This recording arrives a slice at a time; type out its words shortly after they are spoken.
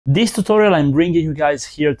This tutorial I'm bringing you guys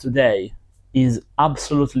here today is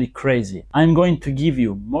absolutely crazy. I'm going to give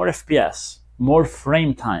you more FPS, more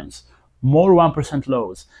frame times, more 1%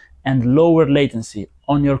 lows, and lower latency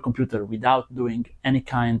on your computer without doing any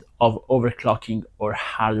kind of overclocking or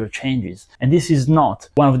hardware changes. And this is not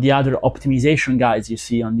one of the other optimization guides you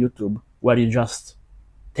see on YouTube where you just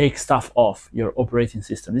take stuff off your operating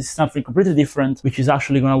system. This is something completely different, which is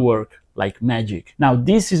actually going to work like magic. Now,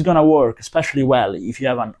 this is going to work especially well if you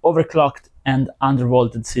have an overclocked and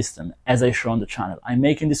undervolted system, as I show on the channel. I'm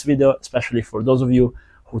making this video especially for those of you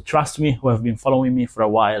who trust me, who have been following me for a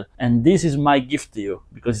while, and this is my gift to you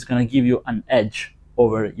because it's going to give you an edge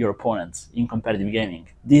over your opponents in competitive gaming.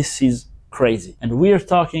 This is crazy. And we are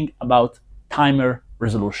talking about timer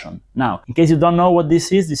resolution. Now, in case you don't know what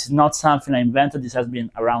this is not something I invented. This has been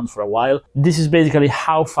around for a while. This is basically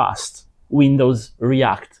how fast Windows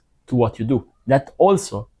react to what you do. That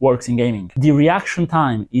also works in gaming. The reaction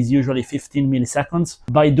time is usually 15 milliseconds.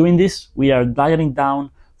 By doing this, we are dialing down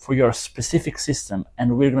for your specific system,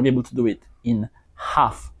 and we're going to be able to do it in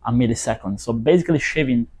half a millisecond. So basically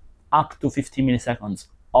shaving up to 15 milliseconds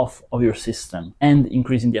off of your system and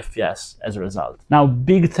increasing the FPS as a result. Now,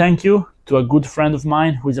 big thank you to a good friend of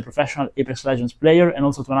mine who is a professional Apex Legends player, and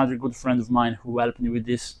also to another good friend of mine who helped me with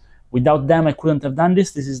this. Without them, I couldn't have done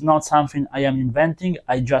this. This is not something I am inventing.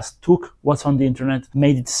 I just took what's on the internet,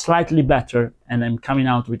 made it slightly better, and I'm coming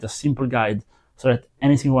out with a simple guide so that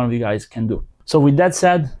any single one of you guys can do. So with that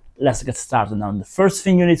said, let's get started. Now, the first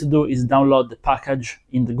thing you need to do is download the package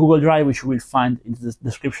in the Google Drive, which you will find in the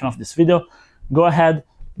description of this video. Go ahead,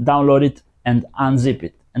 download it, and unzip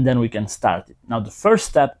it, and then we can start it. Now, the first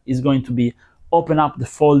step is going to be open up the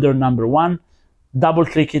folder number 1, double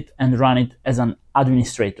click it and run it as an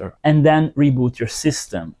administrator, and then reboot your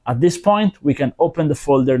system. At this point, we can open the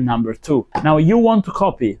folder number 2. Now, you want to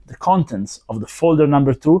copy the contents of the folder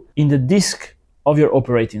number 2 in the disk of your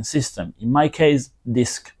operating system. In my case,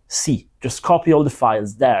 disk C. Just copy all the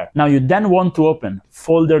files there. Now, you then want to open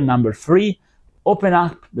folder number 3, open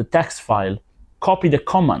up the text file, copy the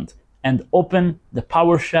command, and open the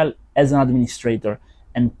PowerShell as an administrator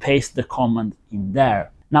and paste the command in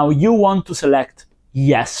there. Now, you want to select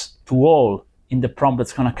yes to all in the prompt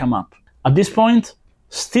that's going to come up. At this point,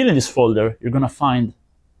 still in this folder, you're going to find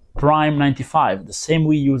Prime 95, the same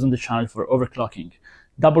we use on the channel for overclocking.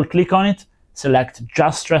 Double click on it, select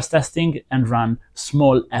just stress testing, and run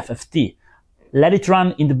small FFT. Let it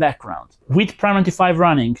run in the background. With Prime 95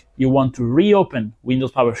 running, you want to reopen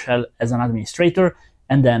Windows PowerShell as an administrator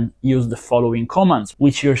and then use the following commands,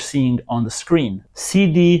 which you're seeing on the screen.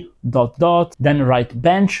 cd ... then write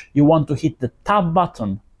bench. You want to hit the tab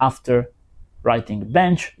button after writing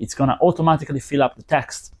bench. It's gonna automatically fill up the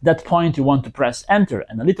text. At that point, you want to press enter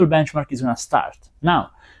and a little benchmark is gonna start.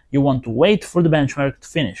 Now, you want to wait for the benchmark to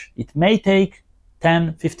finish. It may take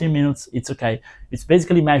 10, 15 minutes, it's okay. It's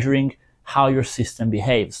basically measuring how your system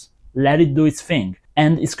behaves. Let it do its thing.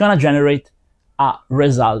 And it's gonna generate a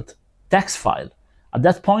result text file. At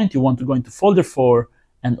that point, you want to go into folder 4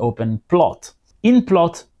 and open plot. In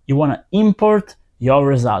plot, you want to import your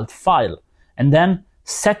result file and then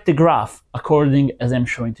set the graph according as I'm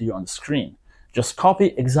showing to you on the screen. Just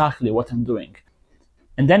copy exactly what I'm doing.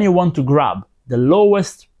 And then you want to grab the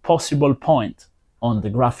lowest possible point on the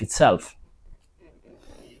graph itself.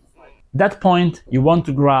 At that point, you want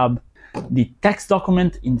to grab the text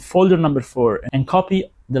document in folder number 4 and copy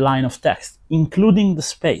the line of text, including the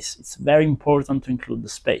space. It's very important to include the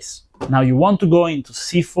space. Now, you want to go into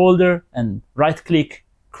C folder and right-click,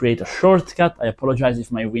 create a shortcut. I apologize if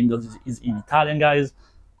my Windows is in Italian, guys.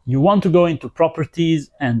 You want to go into properties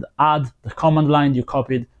and add the command line you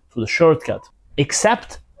copied to the shortcut.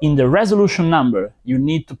 Except in the resolution number, you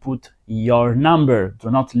need to put your number. Do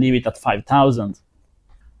not leave it at 5000.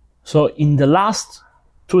 So in the last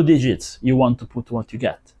 2 digits, you want to put what you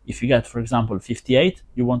get. If you get, for example, 58,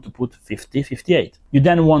 you want to put 5058. You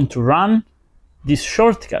then want to run this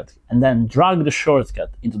shortcut and then drag the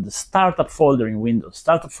shortcut into the startup folder in Windows.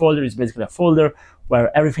 Startup folder is basically a folder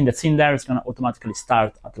where everything that's in there is going to automatically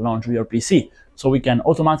start at the launch of your PC. So we can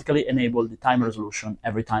automatically enable the timer resolution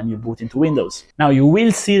every time you boot into Windows. Now, you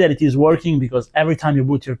will see that it is working because every time you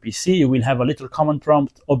boot your PC, you will have a little command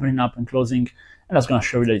prompt opening up and closing, and that's going to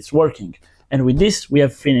show you that it's working. And with this, we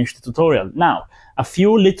have finished the tutorial. Now, a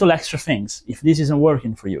few little extra things if this isn't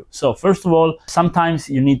working for you. So first of all, sometimes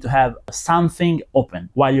you need to have something open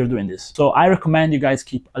while you're doing this. So I recommend you guys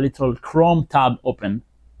keep a little Chrome tab open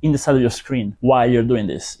in the side of your screen while you're doing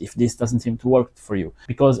this, if this doesn't seem to work for you.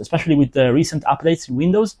 Because especially with the recent updates in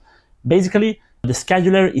Windows, basically the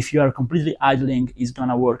scheduler, if you are completely idling, is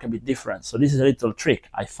gonna work a bit different. So this is a little trick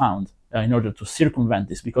I found in order to circumvent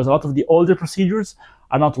this, because a lot of the older procedures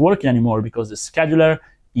are not working anymore because the scheduler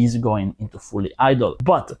is going into fully idle.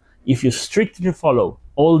 But if you strictly follow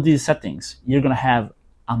all these settings, you're going to have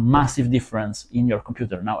a massive difference in your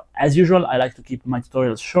computer. Now, as usual, I like to keep my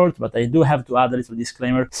tutorials short, but I do have to add a little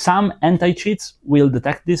disclaimer. Some anti-cheats will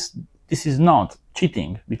detect this. This is not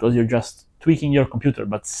cheating because you're just tweaking your computer,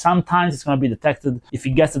 but sometimes it's going to be detected. If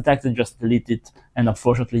it gets detected, just delete it, and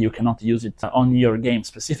unfortunately you cannot use it on your game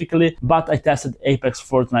specifically. But I tested Apex,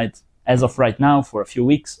 Fortnite as of right now for a few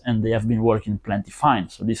weeks, and they have been working plenty fine,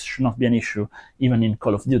 so this should not be an issue even in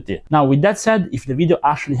Call of Duty. Now, with that said, if the video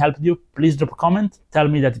actually helped you, please drop a comment, tell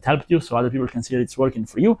me that it helped you so other people can see that it's working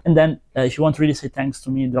for you. And then if you want to really say thanks to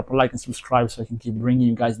me, drop a like and subscribe so I can keep bringing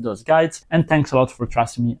you guys those guides. And thanks a lot for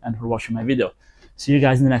trusting me and for watching my video. See you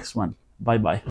guys in the next one. Bye bye.